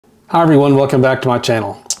Hi everyone, welcome back to my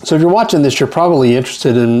channel. So if you're watching this, you're probably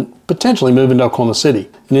interested in potentially moving to Oklahoma City.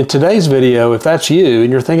 And in today's video, if that's you and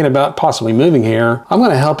you're thinking about possibly moving here, I'm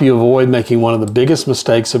going to help you avoid making one of the biggest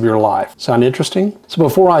mistakes of your life. Sound interesting? So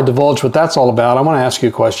before I divulge what that's all about, I want to ask you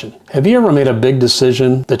a question. Have you ever made a big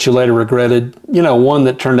decision that you later regretted? You know, one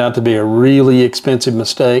that turned out to be a really expensive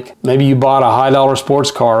mistake. Maybe you bought a high-dollar sports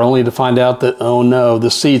car only to find out that, oh no, the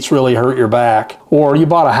seats really hurt your back. Or you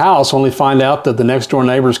bought a house only to find out that the next door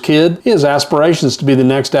neighbor's kid has aspirations to be the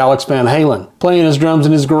next Alex Van Halen, playing his drums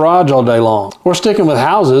in his garage all day long. Or sticking with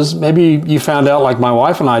houses, maybe you found out like my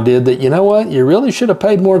wife and I did that, you know what, you really should have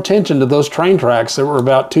paid more attention to those train tracks that were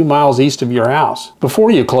about 2 miles east of your house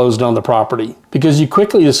before you closed on the property, because you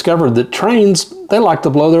quickly discovered that trains, they like to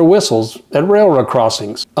blow their whistles at railroad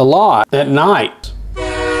crossings a lot at night.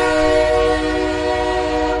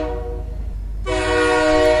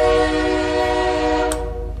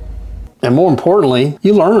 And more importantly,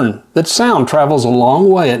 you learn that sound travels a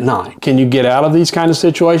long way at night. Can you get out of these kind of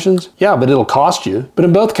situations? Yeah, but it'll cost you. But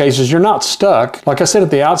in both cases, you're not stuck. Like I said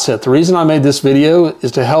at the outset, the reason I made this video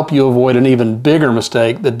is to help you avoid an even bigger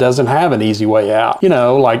mistake that doesn't have an easy way out. You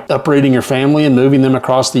know, like uprooting your family and moving them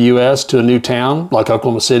across the US to a new town, like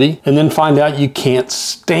Oklahoma City, and then find out you can't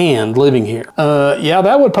stand living here. Yeah,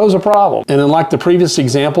 that would pose a problem. And unlike the previous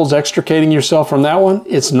examples, extricating yourself from that one,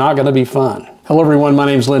 it's not gonna be fun. Hello everyone, my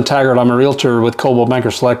name is Lynn Taggart. I'm a realtor with Coldwell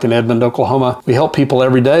Banker Select in Edmond, Oklahoma. We help people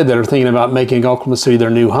every day that are thinking about making Oklahoma City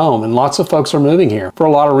their new home, and lots of folks are moving here for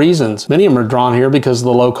a lot of reasons. Many of them are drawn here because of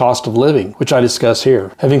the low cost of living, which I discuss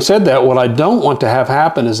here. Having said that, what I don't want to have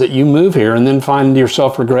happen is that you move here and then find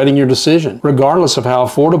yourself regretting your decision, regardless of how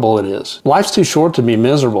affordable it is. Life's too short to be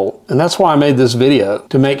miserable, and that's why I made this video,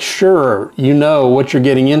 to make sure you know what you're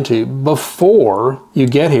getting into before you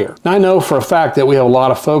get here. Now, I know for a fact that we have a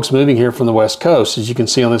lot of folks moving here from the West Coast, as you can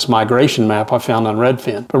see on this migration map I found on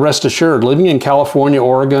Redfin. But rest assured, living in California,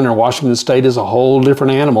 Oregon, or Washington State is a whole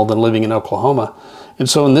different animal than living in Oklahoma. And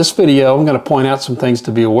so in this video, I'm going to point out some things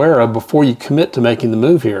to be aware of before you commit to making the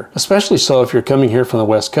move here, especially so if you're coming here from the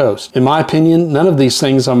West Coast. In my opinion, none of these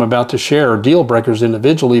things I'm about to share are deal breakers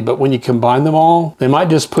individually, but when you combine them all, they might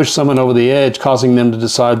just push someone over the edge, causing them to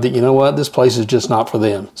decide that, you know what, this place is just not for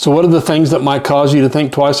them. So what are the things that might cause you to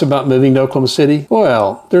think twice about moving to Oklahoma City?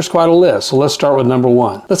 Well, there's quite a list, so let's start with number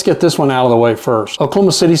one. Let's get this one out of the way first.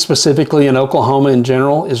 Oklahoma City specifically, and Oklahoma in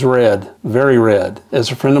general, is red, very red. As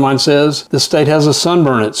a friend of mine says, this state has a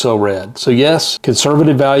sunburn, it's so red. So yes,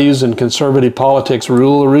 conservative values and conservative politics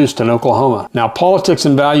rule the roost in Oklahoma. Now, politics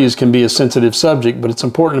and values can be a sensitive subject, but it's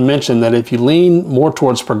important to mention that if you lean more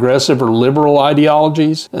towards progressive or liberal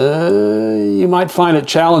ideologies, you might find it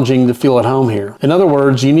challenging to feel at home here. In other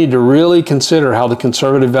words, you need to really consider how the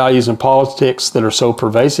conservative values and politics that are so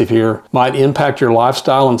pervasive here might impact your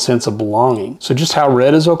lifestyle and sense of belonging. So just how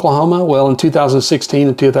red is Oklahoma? Well, in 2016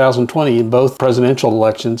 and 2020, in both presidential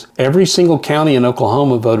elections, every single county in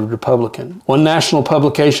Oklahoma voted Republican. One national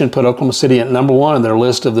publication put Oklahoma City at number one in their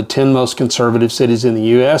list of the 10 most conservative cities in the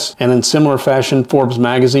U.S., and in similar fashion, Forbes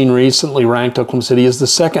magazine recently ranked Oklahoma City as the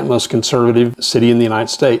second most conservative city in the United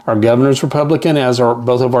States. Our governor's Republican, as are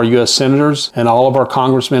both of our U.S. senators and all of our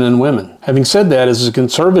congressmen and women. Having said that, as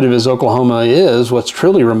conservative as Oklahoma is, what's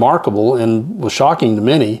truly remarkable and was shocking to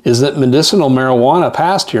many is that medicinal marijuana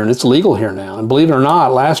passed here and it's legal here now. And believe it or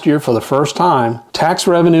not, last year for the first time, tax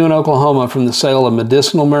revenue in Oklahoma from the sale of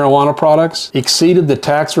medicinal marijuana products exceeded the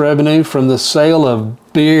tax revenue from the sale of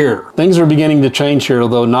beer. Things are beginning to change here,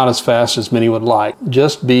 although not as fast as many would like.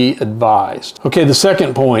 Just be advised. Okay, the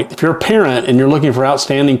second point, if you're a parent and you're looking for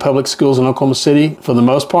outstanding public schools in Oklahoma City, for the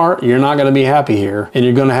most part, you're not going to be happy here, and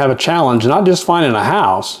you're going to have a challenge not just finding a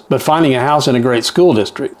house, but finding a house in a great school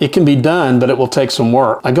district. It can be done, but it will take some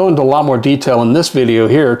work. I go into a lot more detail in this video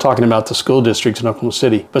here talking about the school districts in Oklahoma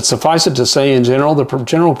City, but suffice it to say, in general, the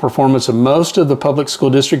general performance of most of the public school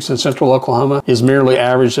districts in central Oklahoma is merely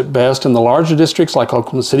average at best, and the larger districts like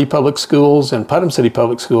Oklahoma City Public Schools and Putnam City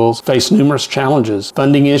Public Schools face numerous challenges.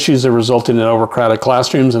 Funding issues are resulting in overcrowded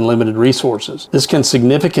classrooms and limited resources. This can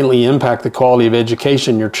significantly impact the quality of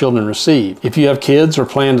education your children receive. If you have kids or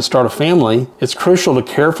plan to start a family, it's crucial to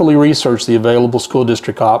carefully research the available school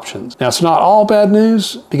district options. Now, it's not all bad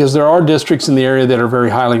news, because there are districts in the area that are very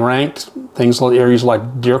highly ranked. things like areas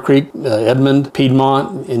like Deer Creek, Edmond,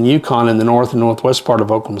 Piedmont, and Yukon in the north and northwest part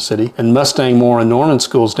of Oklahoma City, and Mustang, Moore, and Norman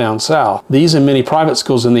schools down south. These and many private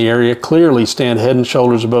schools in the area clearly stand head and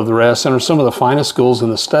shoulders above the rest and are some of the finest schools in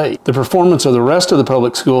the state. The performance of the rest of the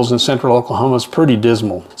public schools in central Oklahoma is pretty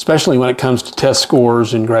dismal, especially when it comes to test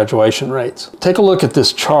scores and graduation rates. Take a look at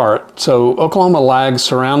this chart. So Oklahoma lags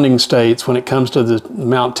surrounding states when it comes to the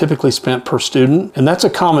amount typically spent per student, and that's a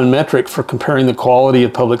common metric for comparing the quality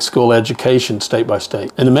of public school education state by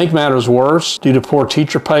state. And to make matters worse, due to poor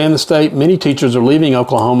teacher pay in the state, many teachers are leaving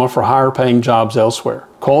Oklahoma for higher paying jobs elsewhere.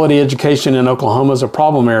 Quality education in Oklahoma is a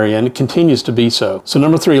problem area, and it continues to be so. So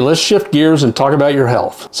number 3, let's shift gears and talk about your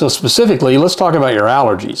health. So specifically, let's talk about your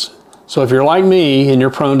allergies. So if you're like me and you're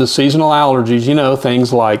prone to seasonal allergies, you know,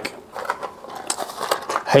 things like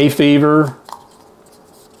hay fever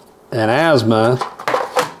and asthma,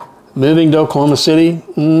 moving to Oklahoma City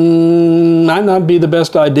might not be the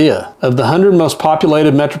best idea. Of the 100 most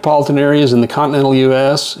populated metropolitan areas in the continental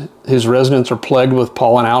U.S. whose residents are plagued with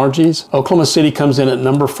pollen allergies, Oklahoma City comes in at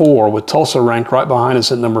number 4, with Tulsa ranked right behind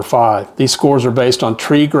us at number 5. These scores are based on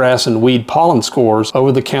tree, grass, and weed pollen scores,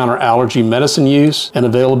 over-the-counter allergy medicine use, and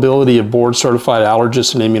availability of board-certified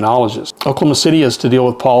allergists and immunologists. Oklahoma City has to deal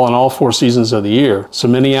with pollen all 4 seasons of the year, so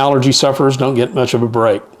many allergy sufferers don't get much of a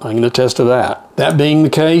break. I can attest to that. That being the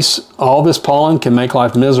case, all this pollen can make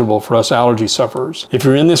life miserable for us allergy sufferers. If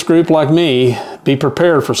you're in this group like me, be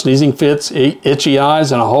prepared for sneezing fits, itchy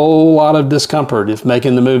eyes, and a whole lot of discomfort if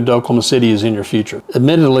making the move to Oklahoma City is in your future.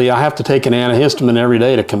 Admittedly, I have to take an antihistamine every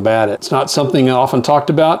day to combat it. It's not something often talked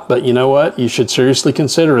about, but you know what? You should seriously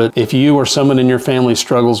consider it if you or someone in your family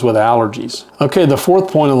struggles with allergies. Okay, the 4th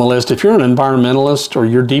point on the list, if you're an environmentalist or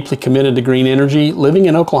you're deeply committed to green energy, living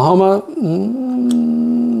in Oklahoma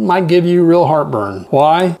might give you real heartburn.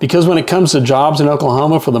 Why? Because when it comes to jobs in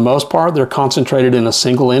Oklahoma, for the most part, they're concentrated in a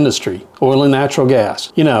single industry, oil and natural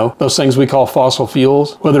gas. You know, those things we call fossil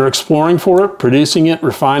fuels. Whether exploring for it, producing it,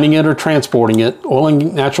 refining it, or transporting it, oil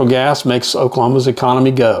and natural gas makes Oklahoma's economy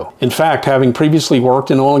go. In fact, having previously worked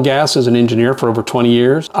in oil and gas as an engineer for over 20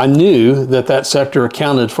 years, I knew that that sector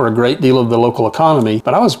accounted for a great deal of the local economy,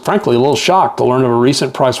 but I was frankly a little shocked to learn of a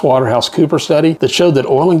recent PricewaterhouseCoopers study that showed that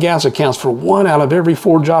oil and gas accounts for 1 out of every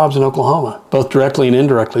 4 jobs in Oklahoma, both directly and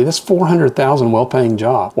indirectly. That's 400,000 well-paying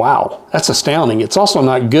jobs. Wow, that's astounding. It's also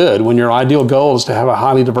not good when your ideal goal is to have a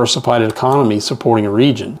highly diversified economy supporting a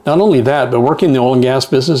region. Not only that, but working in the oil and gas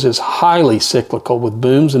business is highly cyclical, with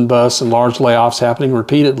booms and busts and large layoffs happening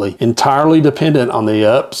repeatedly, entirely dependent on the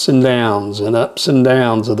ups and downs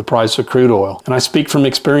of the price of crude oil. And I speak from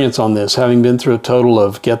experience on this, having been through a total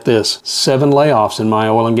of, get this, 7 layoffs in my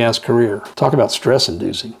oil and gas career. Talk about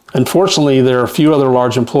stress-inducing. Unfortunately, there are a few other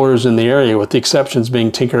large employers in the area, with the exceptions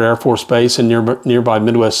being Tinker Air Force Base and nearby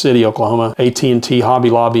Midwest City, Oklahoma, AT&T, Hobby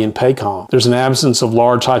Lobby, and Paycom. There's an absence of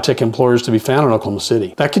large high-tech employers to be found in Oklahoma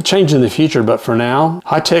City. That could change in the future, but for now,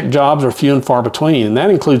 high-tech jobs are few and far between, and that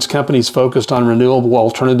includes companies focused on renewable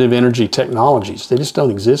alternative energy technologies. They just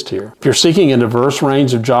don't exist here. If you're seeking a diverse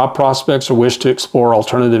range of job prospects or wish to explore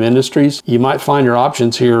alternative industries, you might find your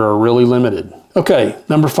options here are really limited. Okay,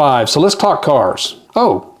 number 5. So let's talk cars.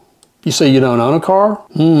 Oh, you say you don't own a car?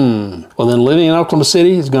 Well, then living in Oklahoma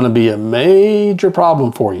City is going to be a major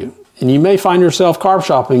problem for you. And you may find yourself car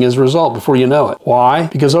shopping as a result before you know it. Why?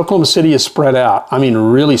 Because Oklahoma City is spread out. I mean,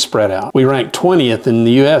 really spread out. We rank 20th in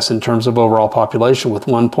the U.S. in terms of overall population, with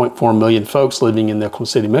 1.4 million folks living in the Oklahoma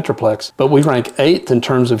City Metroplex, but we rank 8th in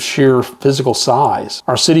terms of sheer physical size.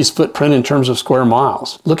 Our city's footprint in terms of square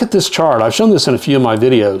miles. Look at this chart. I've shown this in a few of my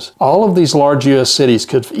videos. All of these large U.S. cities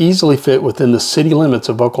could easily fit within the city limits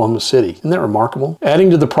of Oklahoma City. Isn't that remarkable? Adding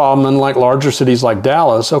to the problem, unlike larger cities like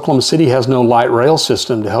Dallas, Oklahoma City has no light rail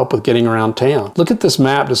system to help with getting around town. Look at this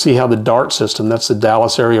map to see how the DART system, that's the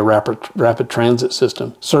Dallas Area Rapid Transit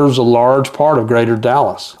System, serves a large part of greater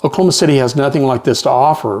Dallas. Oklahoma City has nothing like this to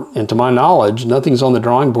offer, and to my knowledge, nothing's on the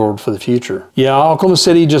drawing board for the future. Yeah, Oklahoma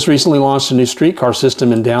City just recently launched a new streetcar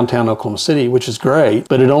system in downtown Oklahoma City, which is great,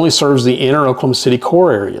 but it only serves the inner Oklahoma City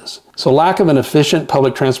core areas. So lack of an efficient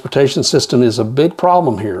public transportation system is a big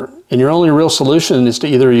problem here. And your only real solution is to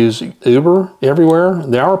either use Uber everywhere.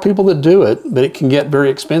 There are people that do it, but it can get very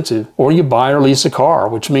expensive. Or you buy or lease a car,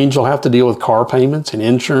 which means you'll have to deal with car payments and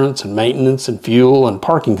insurance and maintenance and fuel and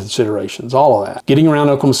parking considerations, all of that. Getting around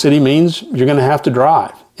Oklahoma City means you're going to have to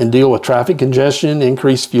drive. and deal with traffic congestion,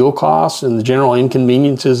 increased fuel costs, and the general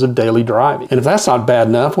inconveniences of daily driving. And if that's not bad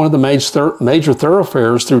enough, one of the major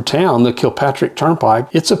thoroughfares through town, the Kilpatrick Turnpike,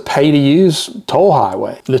 it's a pay-to-use toll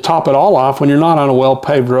highway. And to top it all off, when you're not on a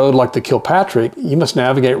well-paved road like the Kilpatrick, you must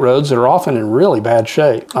navigate roads that are often in really bad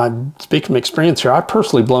shape. I speak from experience here. I've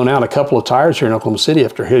personally blown out a couple of tires here in Oklahoma City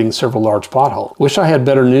after hitting several large potholes. Wish I had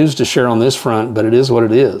better news to share on this front, but it is what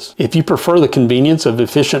it is. If you prefer the convenience of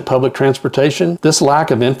efficient public transportation, this lack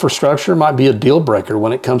of infrastructure might be a deal breaker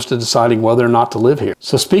when it comes to deciding whether or not to live here.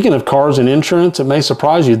 So speaking of cars and insurance, it may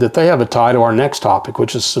surprise you that they have a tie to our next topic,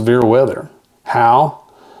 which is severe weather. How?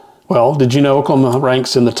 Well, did you know Oklahoma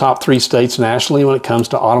ranks in the top 3 states nationally when it comes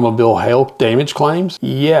to automobile hail damage claims?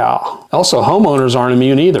 Yeah. Also, homeowners aren't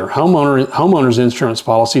immune either. Homeowners insurance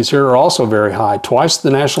policies here are also very high, twice the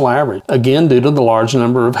national average. Again, due to the large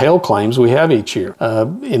number of hail claims we have each year,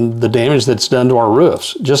 and the damage that's done to our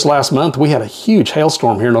roofs. Just last month, we had a huge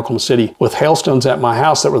hailstorm here in Oklahoma City with hailstones at my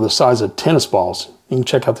house that were the size of tennis balls. You can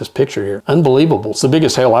check out this picture here. Unbelievable. It's the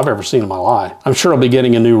biggest hail I've ever seen in my life. I'm sure I'll be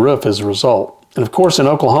getting a new roof as a result. And of course, in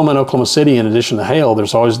Oklahoma and Oklahoma City, in addition to hail,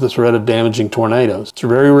 there's always the threat of damaging tornadoes. It's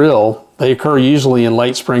very real. They occur usually in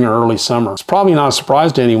late spring or early summer. It's probably not a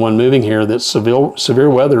surprise to anyone moving here that severe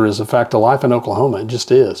weather is a fact of life in Oklahoma. It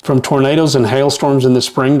just is. From tornadoes and hailstorms in the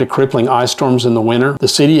spring to crippling ice storms in the winter, the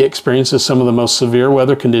city experiences some of the most severe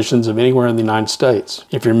weather conditions of anywhere in the United States.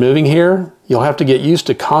 If you're moving here, you'll have to get used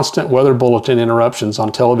to constant weather bulletin interruptions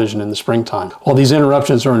on television in the springtime. While these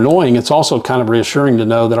interruptions are annoying, it's also kind of reassuring to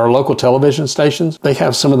know that our local television stations, they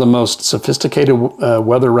have some of the most sophisticated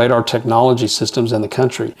weather radar technology systems in the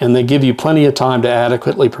country, and they give you plenty of time to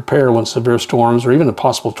adequately prepare when severe storms or even a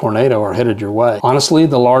possible tornado are headed your way. Honestly,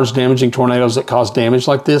 the large damaging tornadoes that cause damage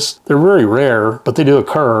like this, they're very rare, but they do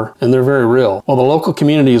occur, and they're very real. While the local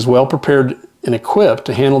community is well prepared and equipped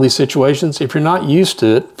to handle these situations, if you're not used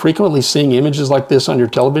to it, frequently seeing images like this on your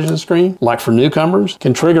television screen, like for newcomers,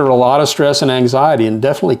 can trigger a lot of stress and anxiety and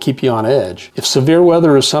definitely keep you on edge. If severe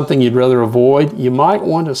weather is something you'd rather avoid, you might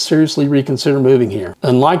want to seriously reconsider moving here.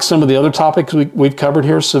 Unlike some of the other topics we've covered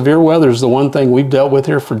here, severe weather is the one thing we've dealt with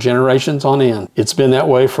here for generations on end. It's been that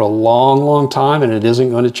way for a long, long time, and it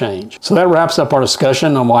isn't going to change. So that wraps up our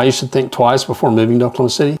discussion on why you should think twice before moving to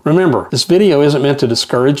Oklahoma City. Remember, this video isn't meant to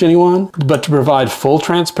discourage anyone, but to provide full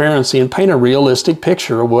transparency and paint a realistic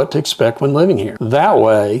picture of what to expect when living here. That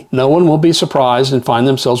way, no one will be surprised and find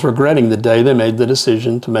themselves regretting the day they made the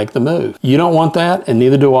decision to make the move. You don't want that, and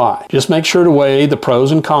neither do I. Just make sure to weigh the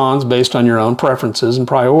pros and cons based on your own preferences and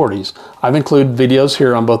priorities. I've included videos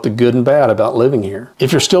here on both the good and bad about living here.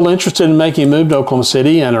 If you're still interested in making a move to Oklahoma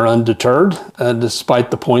City and are undeterred,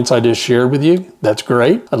 despite the points I just shared with you, that's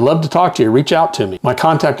great. I'd love to talk to you. Reach out to me. My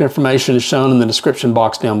contact information is shown in the description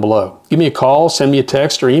box down below. Give me a call, send me a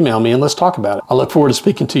text, or email me, and let's talk about it. I look forward to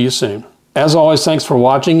speaking to you soon. As always, thanks for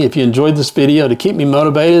watching. If you enjoyed this video, to keep me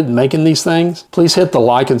motivated in making these things, please hit the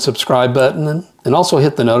like and subscribe button, and also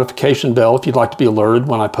hit the notification bell if you'd like to be alerted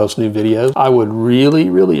when I post new videos. I would really,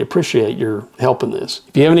 really appreciate your help in this.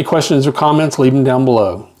 If you have any questions or comments, leave them down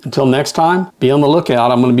below. Until next time, be on the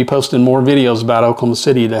lookout. I'm going to be posting more videos about Oklahoma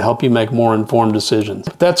City to help you make more informed decisions.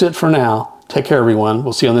 But that's it for now. Take care, everyone.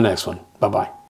 We'll see you on the next one. Bye-bye.